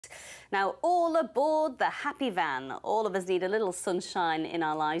Now, all aboard the happy van. All of us need a little sunshine in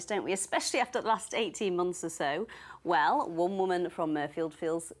our lives, don't we? Especially after the last 18 months or so. Well, one woman from Mirfield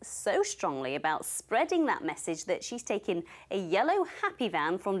feels so strongly about spreading that message that she's taken a yellow happy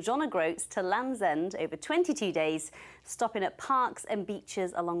van from John O'Groats to Land's End over 22 days, stopping at parks and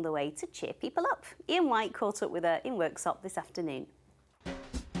beaches along the way to cheer people up. Ian White caught up with her in Worksop this afternoon.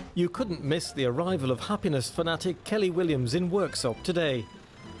 You couldn't miss the arrival of happiness fanatic Kelly Williams in Worksop today.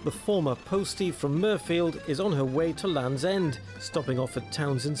 The former postie from Mirfield is on her way to Land's End, stopping off at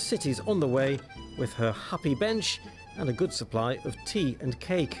towns and cities on the way with her happy bench and a good supply of tea and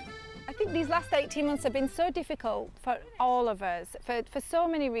cake. I think these last 18 months have been so difficult for all of us, for so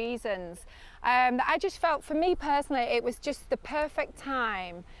many reasons. That I just felt, for me personally, it was just the perfect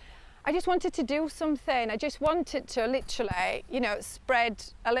time. I just wanted to do something. I just wanted to literally, spread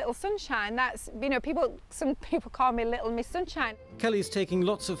a little sunshine. That's, some people call me Little Miss Sunshine. Kelly's taking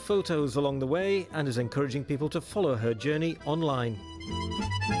lots of photos along the way and is encouraging people to follow her journey online.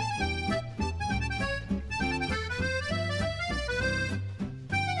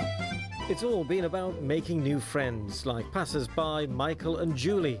 It's all been about making new friends, like passers-by Michael and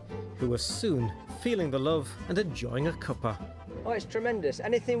Julie, who are soon feeling the love and enjoying a cuppa. Oh, it's tremendous.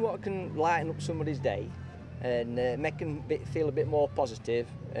 Anything what can lighten up somebody's day and make them feel a bit more positive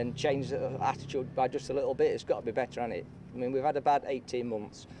and change their attitude by just a little bit, it's got to be better, hasn't it? I mean, we've had a bad 18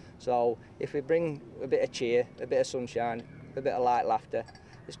 months, so if we bring a bit of cheer, a bit of sunshine, a bit of light laughter,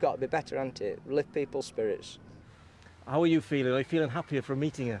 it's got to be better, hasn't it? Lift people's spirits. How are you feeling? Are you feeling happier for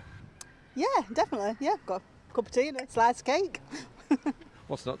meeting her? Yeah, definitely, yeah. Got a cup of tea and a slice of cake.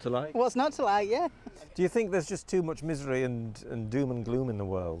 What's not to like? What's not to like, yeah. Do you think there's just too much misery and doom and gloom in the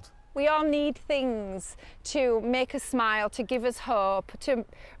world? We all need things to make us smile, to give us hope, to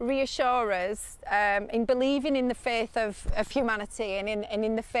reassure us in believing in the faith of humanity and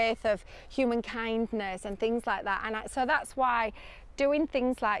in the faith of human kindness and things like that. And so that's why doing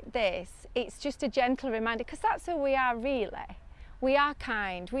things like this, it's just a gentle reminder, because that's who we are really. We are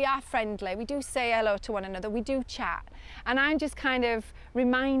kind, we are friendly, we do say hello to one another, we do chat. And I'm just kind of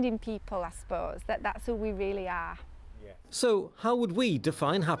reminding people, I suppose, that that's who we really are. Yeah. So, how would we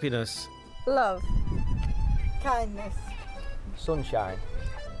define happiness? Love. Kindness. Sunshine.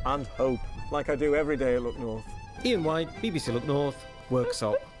 And hope, like I do every day at Look North. Ian White, BBC Look North,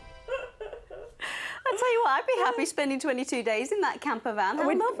 Worksop. I tell you what, I'd be happy spending 22 days in that camper van.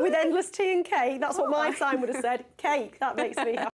 With endless tea and cake. That's what my sign would have said. Cake, that makes me happy.